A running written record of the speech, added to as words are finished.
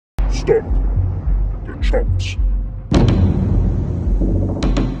Stump, the Chumps.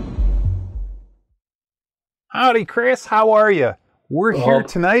 Howdy, Chris. How are you? We're here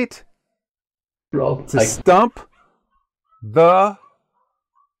tonight to stump the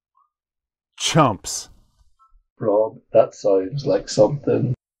Chumps. Rob, that sounds like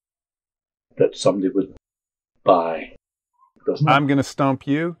something that somebody would buy, doesn't it? I'm going to stump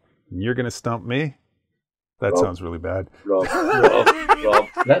you, and you're going to stump me. That sounds really bad. Rob,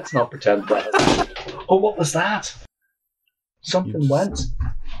 let's not pretend that. Oh, what was that? Something went.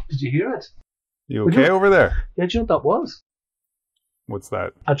 Did you hear it? You okay over there? Yeah, do you know what that was? What's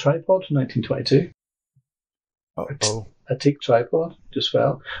that? A tripod from 1922. Uh-oh. A teak tripod just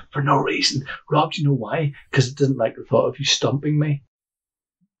fell for no reason. Rob, do you know why? Because it didn't like the thought of you stumping me.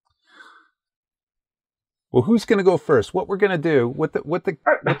 Well, who's going to go first? What we're going to do,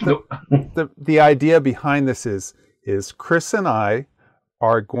 the idea behind this is Chris and I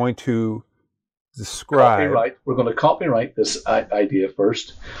are going to describe. Copyright. We're going to copyright this idea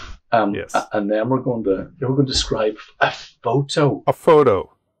first, yes, and then we're going to describe a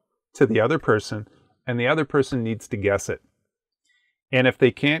photo to the other person, and the other person needs to guess it. And if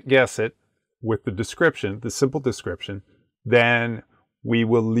they can't guess it with the description, the simple description, then we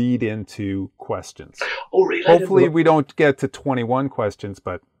will lead into questions. Oh, really? Hopefully we don't get to 21 questions,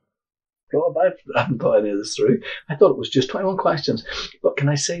 but... Rob, I haven't thought any of this through. I thought it was just 21 questions. But can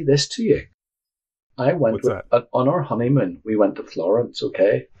I say this to you? On our honeymoon, we went to Florence,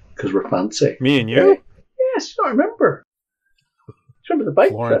 okay? Because we're fancy. Me and you? Okay? Yes, I remember. Do you remember the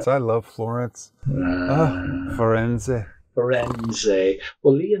bike Florence, trip? I love Florence. Firenze.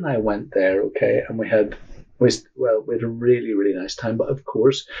 Well, Lee and I went there, okay, and we had a really, really nice time. But of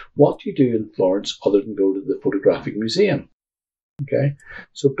course, what do you do in Florence other than go to the photographic museum? Okay,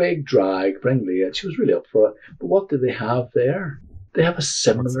 so big drag, bring Leah. She was really up for it. But what do they have there? They have a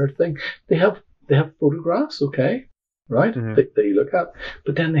similar thing. They have photographs, okay, right? Mm-hmm. That you look at.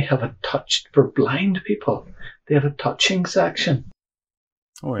 But then they have a touch for blind people. They have a touching section.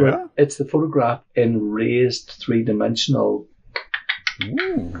 Oh yeah, it's the photograph in raised 3-dimensional.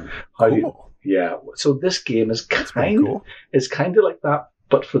 Ooh, cool. Yeah, so this game is kind of like that,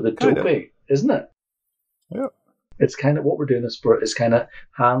 but for the dopey, isn't it? Yeah. It's kind of what we're doing is kind of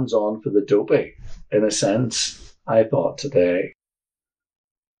hands-on for the dopey, in a sense, I thought today.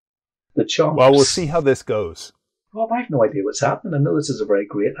 The Chumps. Well, we'll see how this goes. Well, I have no idea what's happening. I know this is a very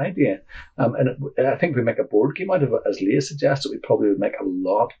great idea. And I think if we make a board game out of it, as Leah suggested, we probably would make a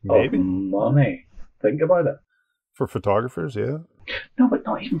lot of money. Think about it. For photographers, yeah. No, but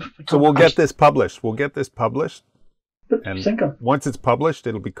not even for photographers. So we'll get this published. But once it's published,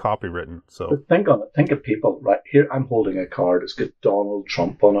 it'll be copywritten. So but think on it. Think of people. Right here, I'm holding a card. It's got Donald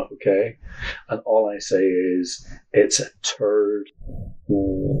Trump on it, okay? And all I say is, it's a turd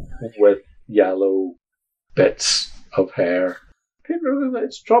with yellow bits of hair.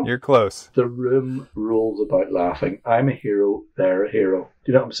 It's Trump. You're close. The room rolls about laughing. I'm a hero, they're a hero.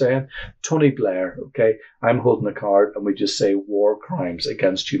 Do you know what I'm saying? Tony Blair, okay? I'm holding a card and we just say war crimes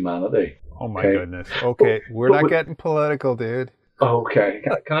against humanity. Oh my goodness. Okay, we're not getting political, dude. Okay.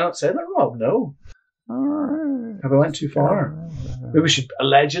 Can I not say that, Rob? No. All right. Have I went too far? Maybe we should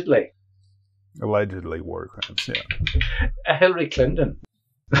allegedly war crimes, yeah. Hillary Clinton.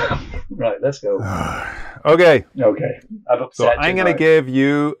 Right, let's go. Okay. I've upset so I'm going to give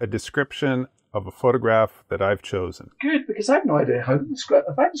you a description of a photograph that I've chosen. Good, because I have no idea how to describe.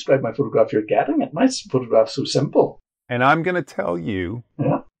 If I describe my photograph, you're getting it. My photograph's so simple. And I'm going to tell you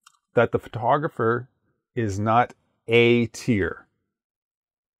that the photographer is not A tier.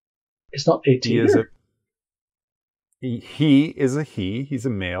 It's not A tier. He is a he. He's a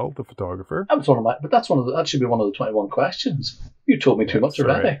male, the photographer. But that should be one of the 21 questions. You told me too much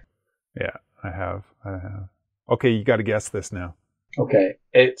already. Right. Yeah, I have. Okay, you got to guess this now. Okay,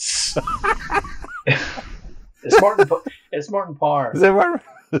 it's Martin Parr. Is that Martin?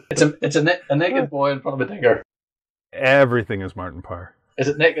 It's a naked boy in front of a digger. Everything is Martin Parr. Is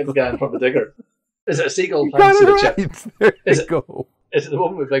it naked guy in front of a digger? Is it a seagull? You got it right. There you go. Is it the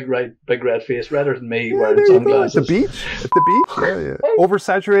one with big red face, redder than me, wearing sunglasses? At the beach? Yeah.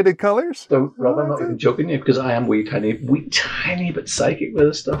 Oversaturated colors? So, Rob, I'm not even joking you, because I am wee tiny but psychic with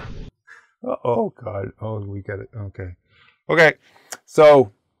this stuff. Oh, God. Oh, we get it. Okay.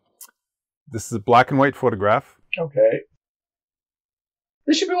 So, this is a black and white photograph. Okay.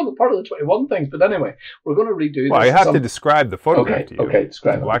 This should be part of the 21 things, but anyway, we're going to redo this. Well, I have to describe the photograph to you. Okay,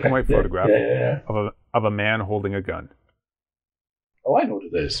 describe it. Black and white photograph Yeah. of a man holding a gun. Oh, I know what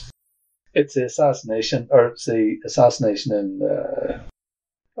it is. It's the assassination, in...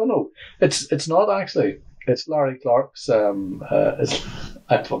 oh, no. It's not, actually. It's Larry Clark's...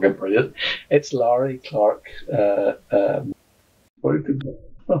 I'm fucking brilliant. It's Larry Clark. What did they-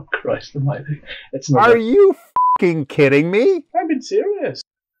 oh Christ Almighty! It's not. Are you fucking kidding me? I'm being serious.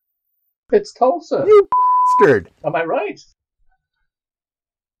 It's Tulsa. You bastard! Am I right?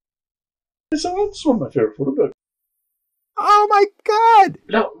 It's one of my favorite photo books. Oh my God!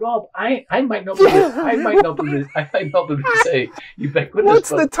 No, Rob, I might not be. I might not be to say ubiquitous. What's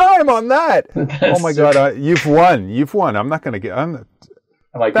the time on that? Oh my super- God! You've won. You've won. I'm not going to get. Am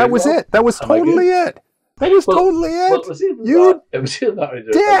I That good, was Rob? it. That was Am I totally good? it. That was totally it. Well, it was either You that, it was either that or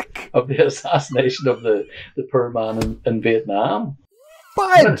dick! of the assassination of the poor man in Vietnam.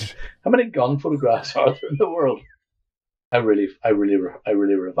 Fudge! How many gun photographs are there in the world? I really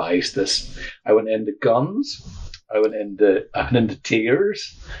revised this. I went into guns. I went into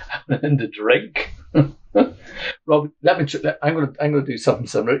tears. I went into drink. Rob, I'm gonna do something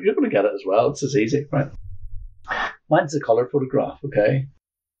similar. You're gonna get it as well. It's as easy, right? Mine's a color photograph, okay?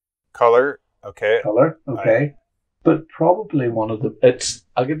 Color. Okay. Color, okay. But probably one of the.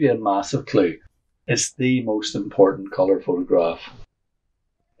 I'll give you a massive clue. It's the most important color photograph.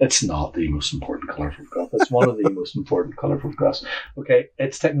 It's not the most important color photograph. It's one of the most important color photographs. Okay,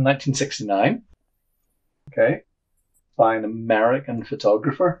 it's taken in 1969. Okay, by an American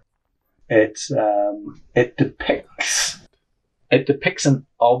photographer. It depicts an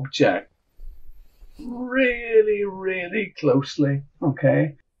object really, really closely.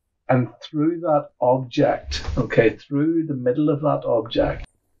 Okay, and through that object, okay, through the middle of that object,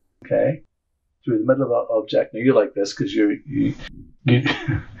 okay, through the middle of that object. Now you like this because you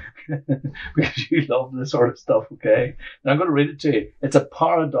because you love this sort of stuff, okay? Now I'm going to read it to you. It's a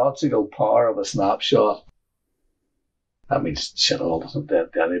paradoxical power of a snapshot. That means shit all doesn't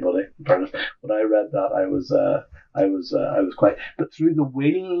dead to anybody. In fairness, when I read that, I was quite. But through the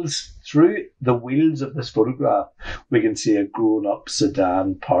wheels of this photograph, we can see a grown-up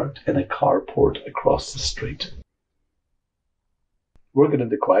sedan parked in a carport across the street. We're getting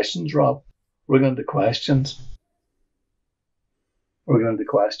into questions, Rob. We're going into questions.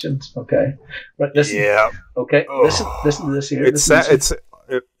 Okay. Right. Listen. Yeah. Okay. Oh. Listen to this here. It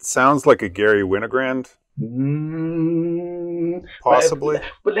sounds like a Gary Winogrand. Possibly.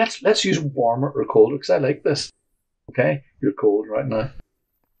 But let's use warmer or colder because I like this. Okay. You're cold right now.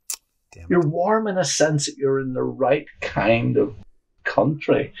 Damn it. You're warm in a sense that you're in the right kind of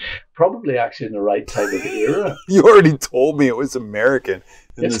country. Probably actually in the right type of era. You already told me it was American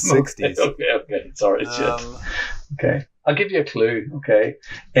in the 60s. Okay. Sorry, shit. Okay. I'll give you a clue, okay?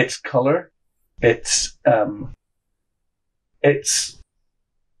 It's colour. It's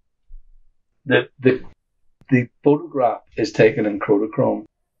the photograph is taken in Kodachrome.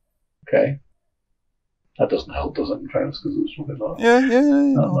 Okay? That doesn't help, does it, in fairness, because it's really not. Yeah.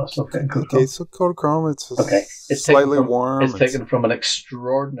 No, that's okay. Okay, so Kodachrome, it's okay. It's slightly warm. It's taken from an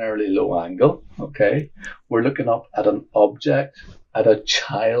extraordinarily low angle. Okay? We're looking up at an object, at a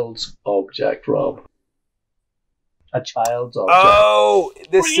child's object, Rob. A child's object. Oh,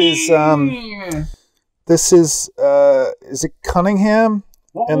 this is it Cunningham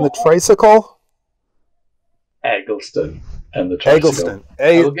and the tricycle? Eggleston and the tricycle.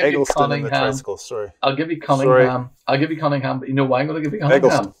 Eggleston and the tricycle, sorry. I'll give you Cunningham. I'll give you Cunningham, but you know why I'm going to give you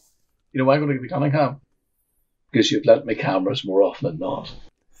Cunningham? Eggleston. You know why I'm going to give you Cunningham? Because you've lent me cameras more often than not.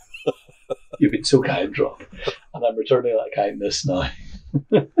 You've been so kind, Rob. And I'm returning that kindness now.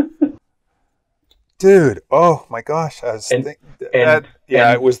 Dude, oh my gosh.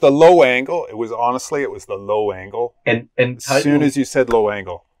 It was the low angle. It was the low angle. As soon as you said low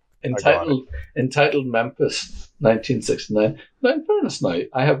angle. Entitled Memphis, 1969. Now, in fairness now,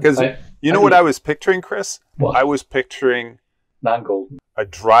 I have... Because you know what I was picturing, Chris? What? I was picturing Mangold. A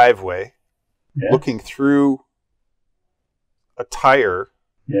driveway looking through a tire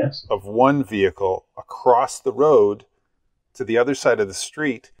of one vehicle across the road to the other side of the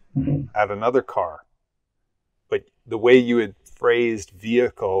street at another car. But the way you had phrased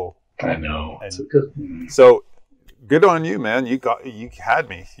vehicle... I know. So... Good on you, man. You had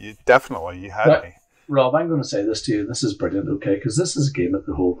me. You had me. Rob, I'm going to say this to you. This is brilliant, okay? Because this is a game that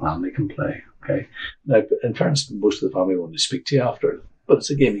the whole family can play, okay? Now, in fairness, most of the family want to speak to you after, but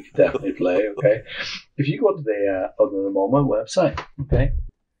it's a game you can definitely play, okay? If you go onto the MoMA website, okay?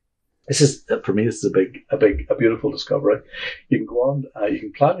 This is, for me, this is a beautiful discovery. You can go on, you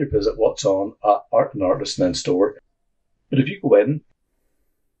can plan your visit, what's on Art and Artist and then store. But if you go in,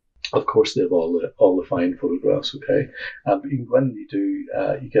 of course, they have all the fine photographs. Okay, but you can go in and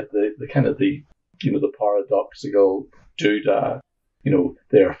you get the kind of the paradoxical doodah.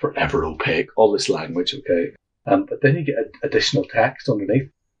 They're forever opaque. All this language. Okay, but then you get additional text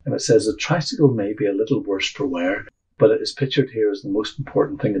underneath, and it says a tricycle may be a little worse for wear, but it is pictured here as the most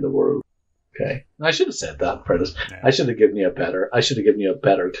important thing in the world. Okay, and I should have said that, Prentice. Yeah. I should have given you a better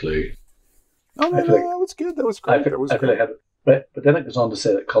clue. Oh, no, that was good. That was great. I feel like I had, right, but then it goes on to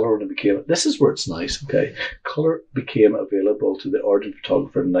say that colour only became. This is where it's nice. Okay, colour became available to the ordinary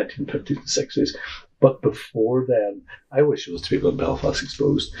photographer in the 1950s and 60s. But before then, I always show this to people in Belfast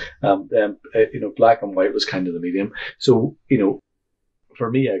Exposed. Then black and white was kind of the medium. So for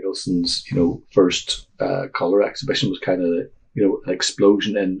me, Eggleston's first colour exhibition was kind of an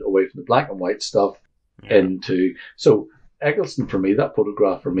explosion away from the black and white stuff into so. Eggleston, for me, that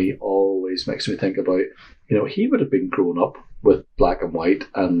photograph for me always makes me think about, he would have been grown up with black and white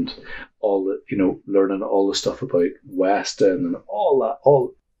and all the, learning all the stuff about Weston and all that,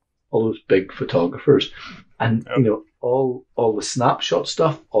 all those big photographers. And, all the snapshot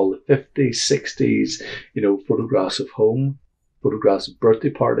stuff, all the 50s, 60s, photographs of home, photographs of birthday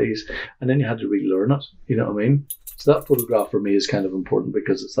parties, and then you had to relearn it, you know what I mean? So that photograph for me is kind of important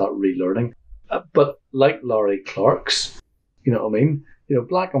because it's that relearning. But like Laurie Clark's, you know what I mean?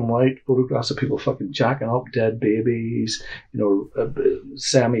 Black and white photographs of people fucking jacking up dead babies,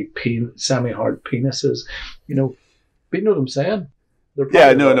 semi-hard penises, but you know what I'm saying?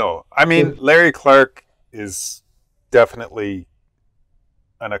 No. I mean, Larry Clark is definitely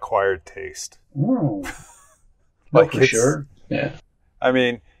an acquired taste. Oh. Like for sure. Yeah. I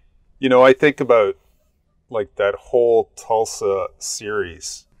mean, I think about like that whole Tulsa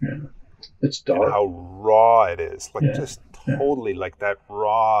series. Yeah. It's dark. And how raw it is. Like just totally like that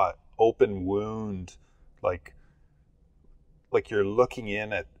raw, open wound. Like you're looking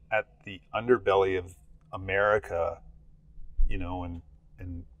in at the underbelly of America, and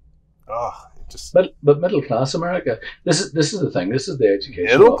it just. But middle class America. This is the thing. This is the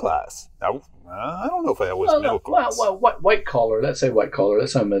education. Middle class. I don't know if I was middle class. Well, white collar. Let's say white collar.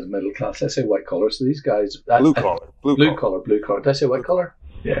 Let's say middle class. Let's say white collar. So these guys. Blue collar. Blue collar. Did I say white collar?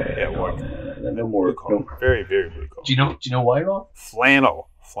 Yeah, white. No more. No. Very, very blue collar. Do you know why, Ron? Flannel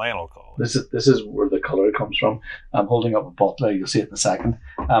collar. This is where the color comes from. I'm holding up a bottle. You'll see it in a second.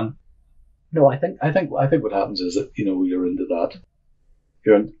 No, I think what happens is that you're into that.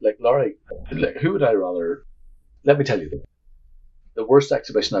 You're in, like Laurie. Like, who would I rather? Let me tell you, the worst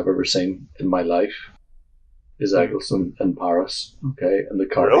exhibition I've ever seen in my life is Eggleston in Paris. Okay, in the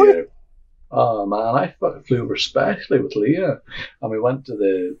Cartier. Really? Oh man, I flew over especially with Leah, and we went to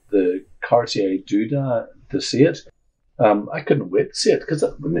the Cartier Duda to see it. I couldn't wait to see it because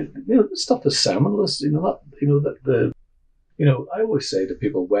this stuff is seminal. I always say to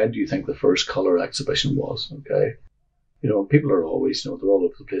people, when do you think the first colour exhibition was? Okay, people are always they're all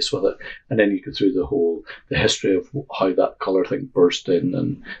over the place with it, and then you go through the history of how that colour thing burst in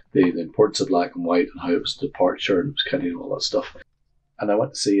and the importance of black and white and how it was a departure and it was kind of all that stuff. And I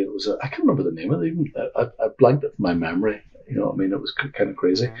went to see it. It was I can't remember the name of it even. I blanked it from my memory. It was kind of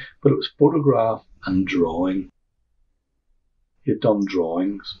crazy. But it was photograph and drawing. He'd done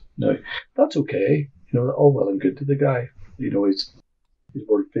drawings. Now, that's okay. All well and good to the guy. He's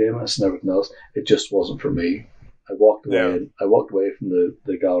world famous and everything else. It just wasn't for me. I walked away. Yeah. I walked away from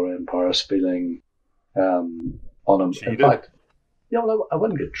the gallery in Paris feeling on him. Cheated. In fact, I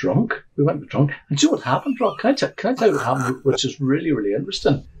wouldn't get drunk. We went to drunk. And see what happened, Rob? Can I tell you what happened, which is really, really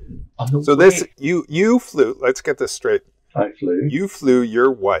interesting? You flew, let's get this straight. I flew. You flew your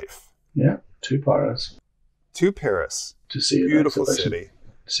wife. Yeah, to Paris. To Paris. To see beautiful city.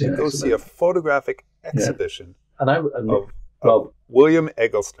 To go see a photographic exhibition of William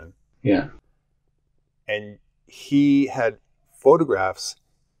Eggleston. Yeah. And he had photographs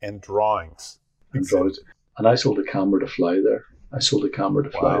and drawings. And I sold a camera to fly there.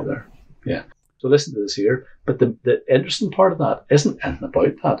 There. Yeah. So listen to this here. But the interesting part of that isn't anything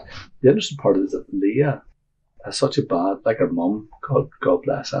about that. The interesting part is that Leah has such a bad, like her mum, God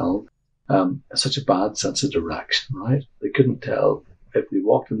bless Ellen, has such a bad sense of direction, right? They couldn't tell. If they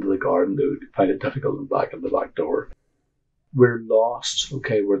walked into the garden, they would find it difficult to back in the back door. We're lost.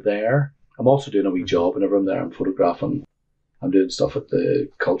 Okay, we're there. I'm also doing a wee job whenever I'm there. I'm photographing. I'm doing stuff at the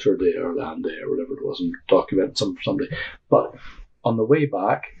Culture Day or Land Day or whatever it was and documenting something for somebody. But on the way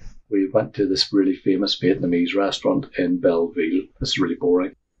back, we went to this really famous Vietnamese restaurant in Belleville. This is really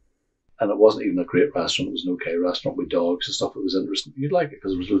boring. And it wasn't even a great restaurant. It was an okay restaurant with dogs and stuff. It was interesting. You'd like it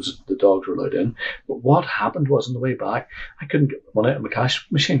because the dogs were allowed in. But what happened was on the way back, I couldn't get money out of my cash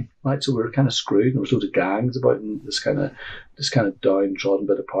machine, right? So we were kind of screwed. And there was loads of gangs about in this kind of downtrodden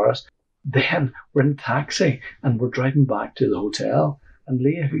bit of Paris. Then we're in a taxi and we're driving back to the hotel. And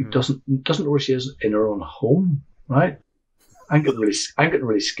Leah, who doesn't know where she is in her own home, right? I'm getting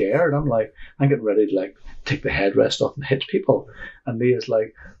really scared. I'm getting ready to take the headrest off and hit people. And Leah's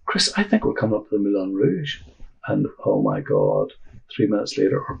like, Chris, I think we're coming up to the Moulin Rouge. And oh my God, 3 minutes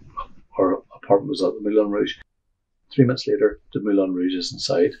later, our apartment was at the Moulin Rouge. 3 minutes later, the Moulin Rouge is in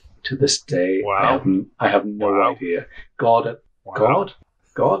sight. To this day, Wow. I have no idea. God,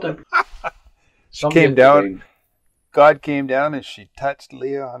 She came down. God came down and she touched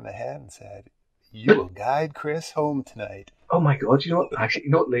Leah on the head and said, "You will guide Chris home tonight." Oh my God! You know what? Actually, you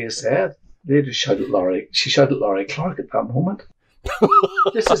know what Leah said? Leah just shouted Laurie. She shouted Laurie Clark at that moment.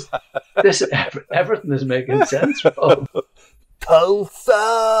 This is everything is making sense, Rob.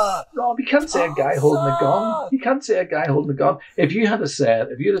 Tulsa. Rob, you can't say a guy holding a gun. You can't say a guy holding a gun. If you'd have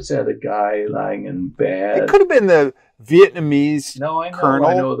said a guy lying in bed, It could have been the Vietnamese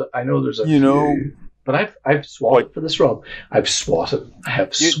colonel. I know. There's a few. But I've swatted for this, Rob. I've swatted. I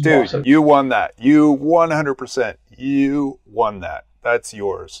have swatted. Dude, you won that. You 100%. You won that. That's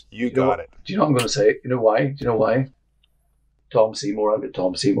yours. You got it. Do you know what I'm going to say? You know why? Do you know why? Tom Seymour. I've got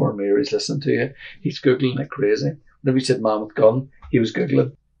Tom Seymour in my ear. He's listening to you. He's Googling like crazy. Whenever he said man with gun, he was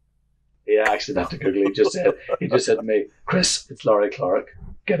Googling. He actually didn't have to Google. He just said to me, "Chris, it's Laurie Clark.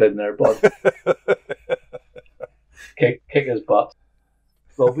 Get in there, bud. Kick his butt."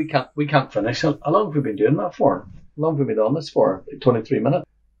 Well, we can't finish. How long have we been doing that for? How long have we been on this for? 23 minutes?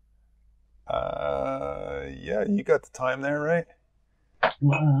 Yeah, you got the time there, right?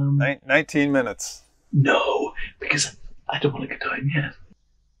 19 minutes. No, because I don't want to get down yet.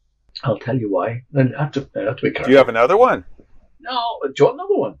 I'll tell you why. Then I have to be careful. Do you have another one? No, do you want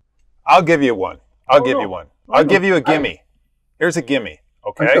another one? I'll give you one. I'll give you a gimme. Here's a gimme,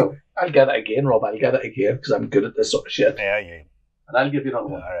 okay? I'll get it again, Rob. I'll get it again because I'm good at this sort of shit. Yeah, you. And I'll give you another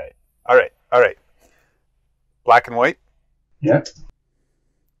one. All right. Black and white? Yeah.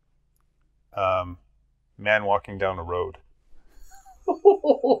 Man walking down a road.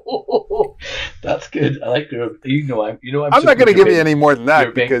 That's good. I like your. I'm not going to give you any more than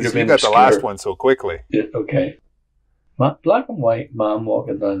that because you got the last one so quickly. Yeah, okay. Black and white man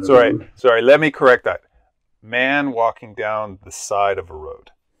walking down the road. Sorry. Let me correct that. Man walking down the side of a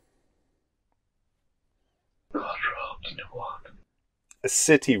road. God, Rob, do you know what? A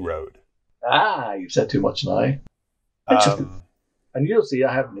city road. You've said too much now. And you'll see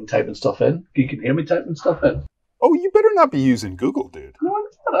I haven't been typing stuff in. You can hear me typing stuff in. Oh, you better not be using Google, dude. No, I'm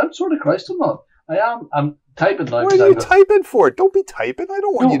not. I'm sort of Christ, I'm not. I am. I'm typing now. What are you typing for? Don't be typing. I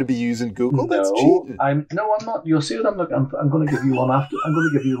don't want you to be using Google. That's cheating. I'm not. You'll see what I'm looking. I'm going to give you one after. I'm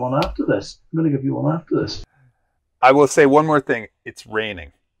going to give you one after this. I will say one more thing. It's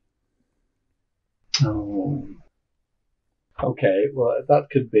raining. Oh. Okay. Well, that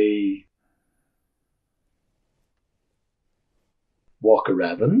could be Walker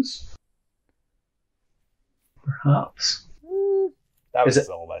Evans, perhaps. That was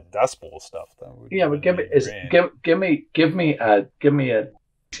all that Dust Bowl stuff, though. Yeah, but give me a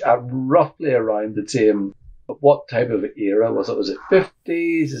roughly around the same. What type of era was it? Was it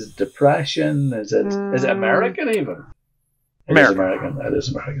 50s? Is it Depression? Is it American even? It is American.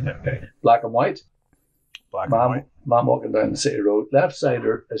 Yeah. Okay. Black and white. Black and white. Man walking down the city road. Left side,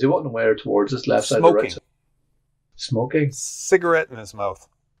 or is he walking where towards us? Left side or right side? Smoking. Cigarette in his mouth.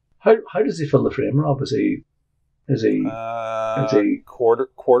 How does he fill the frame, Rob? Is he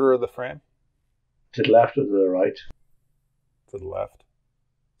quarter of the frame? To the left or to the right? To the left.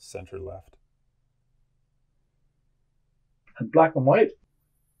 Center left. And black and white?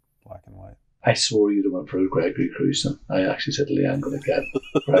 Black and white. I swore you'd have went for Gregory Crewston. I actually said, Lee, I'm going to get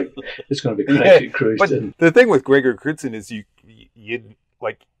Greg. It's going to be Gregory Crewston. But the thing with Gregory Crewston is you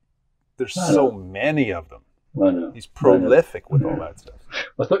like, there's so many of them. I know. He's prolific with all that stuff.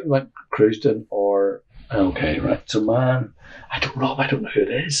 I thought you went Crewston or... Okay, right. So, man, I don't know who it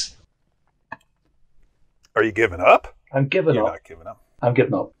is. Are you giving up? I'm giving up. You're not giving up. I'm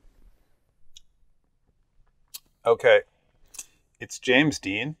giving up. Okay. It's James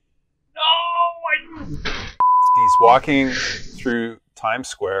Dean. No! He's walking through Times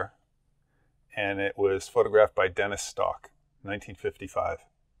Square, and it was photographed by Dennis Stock, 1955.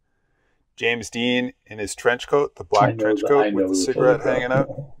 James Dean in his trench coat, the black trench coat with the cigarette hanging out.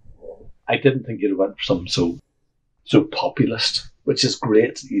 I didn't think you'd have went for something so populist, which is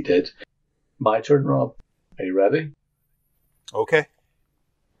great that you did. My turn, Rob. Are you ready? Okay.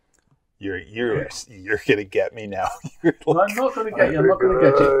 You're gonna get me now. No, I'm not gonna get you. I'm not gonna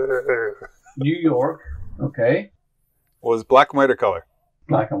get you. New York. Okay. Was black and white or color?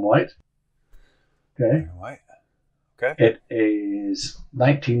 Black and white. Okay. Black and white. Okay. It is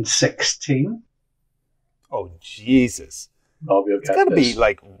 1916. Oh Jesus. Rob, it's got to be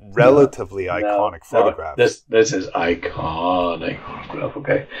like relatively iconic photograph. This is iconic photograph.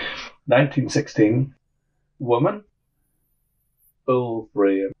 Okay, 1916, woman, full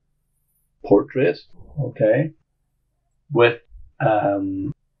frame, portrait, okay, with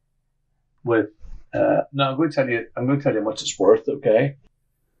no, I'm going to tell you how much it's worth, okay,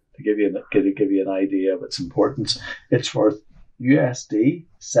 to give you an idea of its importance. It's worth USD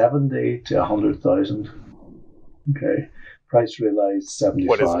 70 to 100,000. Okay, price realized 75.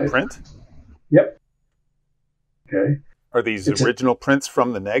 What is it, print? Yep. Okay. Are these original prints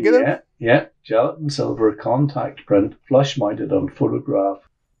from the negative? Yeah. Gelatin silver contact print, flush mounted on photograph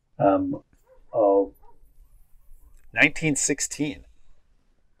of 1916.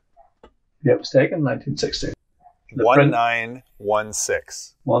 Yeah, it was taken in 1916.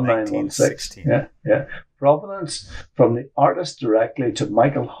 1916. 1916. Yeah. Provenance from the artist directly to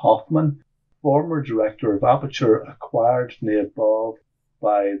Michael Hoffman, former director of Aperture, acquired from the above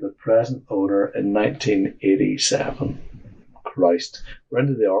by the present owner in 1987. Christ. We're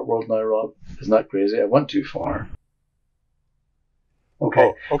into the art world now, Rob. Isn't that crazy? I went too far. Okay.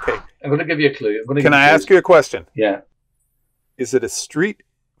 Oh, okay. I'm going to give you a clue. Can I ask you a question? Yeah. Is it a street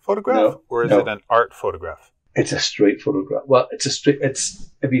photograph or is it an art photograph? It's a street photograph. Well, it's a street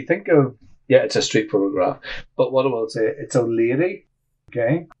photograph. But what I will say, it's a lady,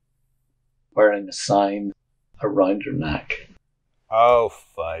 okay, wearing a sign around her neck. Oh,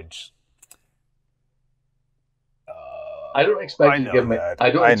 fudge. I don't expect you to give me. That.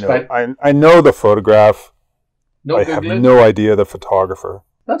 I know the photograph. No, I have no idea the photographer.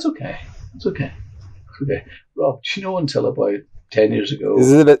 That's okay. Rob, do you know until about 10 years ago?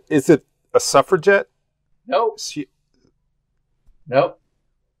 Is it a suffragette? No. No.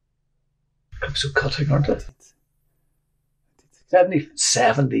 I'm so cutting, aren't I?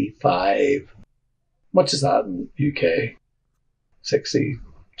 75. Much is that in UK?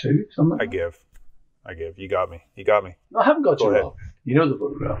 62, something? I give. You got me. No, I haven't got Go you, ahead. Rob. You know the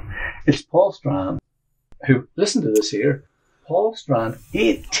photograph. It's Paul Strand, who, listen to this here, Paul Strand,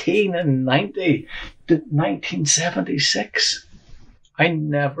 18 and 90 to 1976. I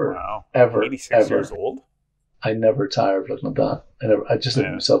never, ever, 86 years old? I never tire of looking at that. I just look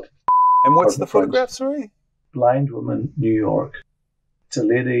at myself. And what's the photograph, sorry? Blind woman, New York. It's a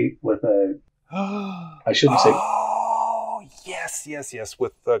lady with a, I shouldn't say. Oh, yes,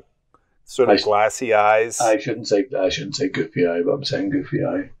 with the sort of glassy eyes. I shouldn't say goofy eye, but I'm saying goofy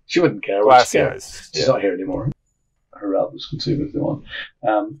eye. She wouldn't care. Glassy eyes. She's not here anymore. Her relatives can sue if they want.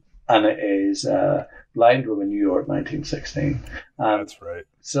 And it is Blind Woman, New York, 1916. That's right.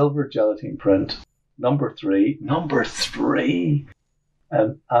 Silver gelatine print, number three,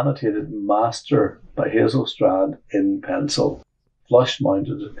 annotated master by Hazel Strand in pencil, flush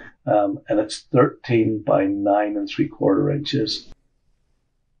mounted, and it's 13 by 9 3/4 inches.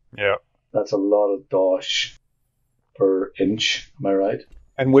 Yeah. That's a lot of dosh per inch. Am I right?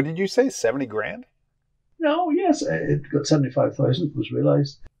 And what did you say? 70 grand? No, yes, it got 75,000. Was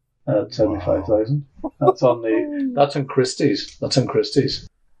realised at 75,000. That's on Christie's. Do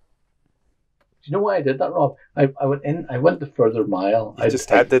you know why I did that, Rob? I went the further mile. I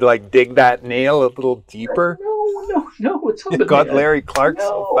had to dig that nail a little deeper. No, it's not. You got Larry Clark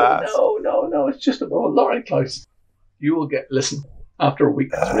so fast. No, it's just about Larry Clark. You will listen. After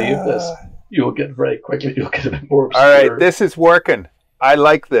week 3 of this, you'll get a bit more obscure. All right, this is working. I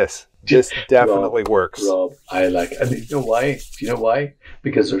like this. This definitely works. Rob, I like it. And you know why? Do you know why?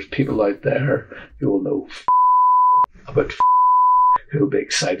 Because there's people out there who will know about who will be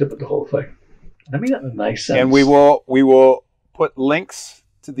excited about the whole thing. And I mean that in a nice sense. And we will put links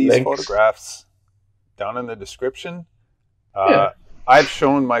to these photographs down in the description. I've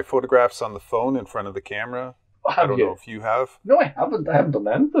shown my photographs on the phone in front of the camera. I don't know if you have. No, I haven't. I haven't done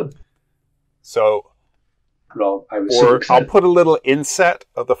anything. So, Rob, I was so excited. I'll put a little inset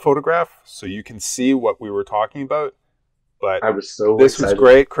of the photograph so you can see what we were talking about. But I was so this excited. was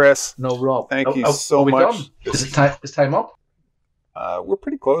great, Chris. No, Rob. Thank you so much. Done? Is time up? We're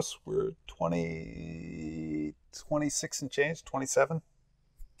pretty close. We're 26 and change, 27.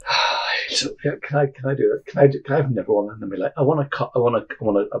 So, can I do it? I've never won in my life. I want a cup. I want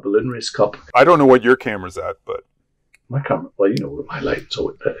a balloon race cup. I don't know what your camera's at, but my camera. Well, you know what my light.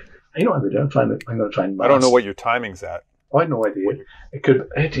 So you know what I'm doing. I'm going to try and. I don't know what your timing's at. I have no idea. It could.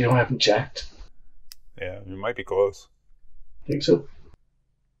 Do you know? I haven't checked. Yeah, you might be close. Think so.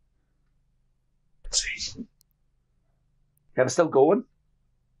 Let's see. Can I still going?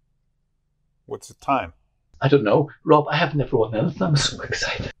 What's the time? I don't know, Rob. I have never won anything. I'm so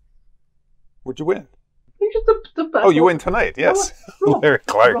excited. What'd you win? The you win tonight, yes. Rob, Larry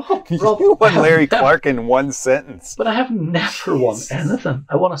Clark. Rob, you won Larry Clark in one sentence. But I have never won anything.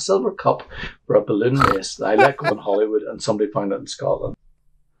 I won a silver cup for a balloon race that I let go in Hollywood and somebody found it in Scotland.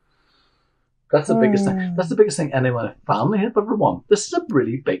 That's the biggest thing. That's the biggest thing any of my family have ever won. This is a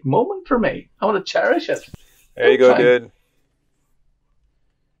really big moment for me. I want to cherish it. There you go, dude.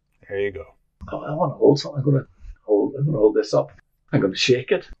 There you go. Oh, I want to hold something. I'm going to hold this up. I'm going to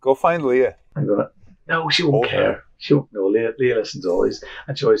shake it. Go find Leah. No, she won't care. She won't. No, Leah listens always,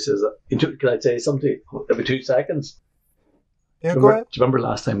 and she always says, "Can I say something every 2 seconds?" Yeah, go ahead. Do you remember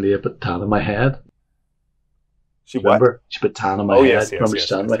last time Leah put tan on my head? She put tan on my head. Yes, Remember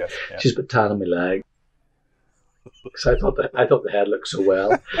yes, yes. She's put tan on my leg. Because I thought the head looked so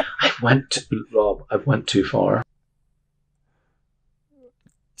well. I went too far.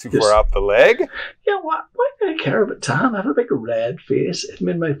 Too far up the leg? Yeah, why do I care about tan? I have a big red face. It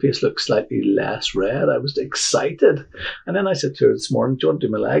made my face look slightly less red. I was excited. And then I said to her this morning, "Do you want to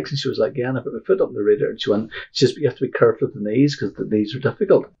do my legs?" And she was like, "Yeah." And I put my foot up the radiator and she says, "You have to be careful with the knees because the knees are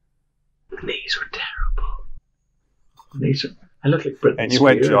difficult." The knees were terrible. I look like Britney And you Spears.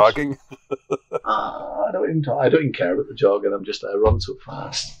 went jogging? I don't even care about the jogging. I run so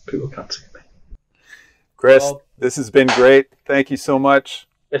fast. People can't see me. Chris, this has been great. Thank you so much.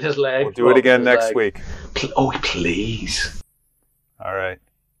 It's his leg. We'll do it again next week. Oh, please. All right.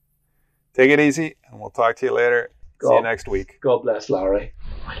 Take it easy, and we'll talk to you later. See you next week. God bless Larry.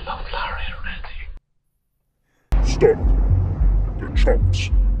 I love Larry already. Stump, the Chumps.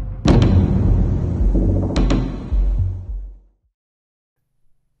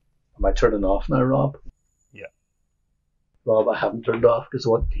 Am I turning off now, Rob? Yeah. Rob, I haven't turned off because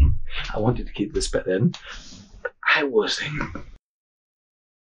I wanted to keep this bit in. I was in.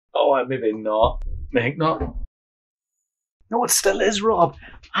 Oh, maybe not. I think not. No, it still is, Rob.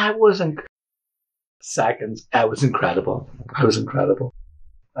 I was in seconds. I was incredible.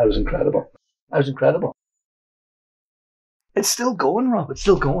 It's still going, Rob. It's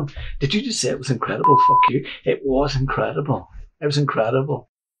still going. Did you just say it was incredible? Fuck you. It was incredible. It was incredible.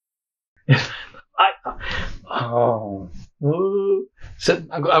 So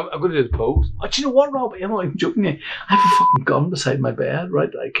I'm going to do the pose. Oh, do you know what, Rob? I'm not even joking you. I have a fucking gun beside my bed,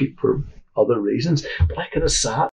 right, that I keep for other reasons. But I could have sat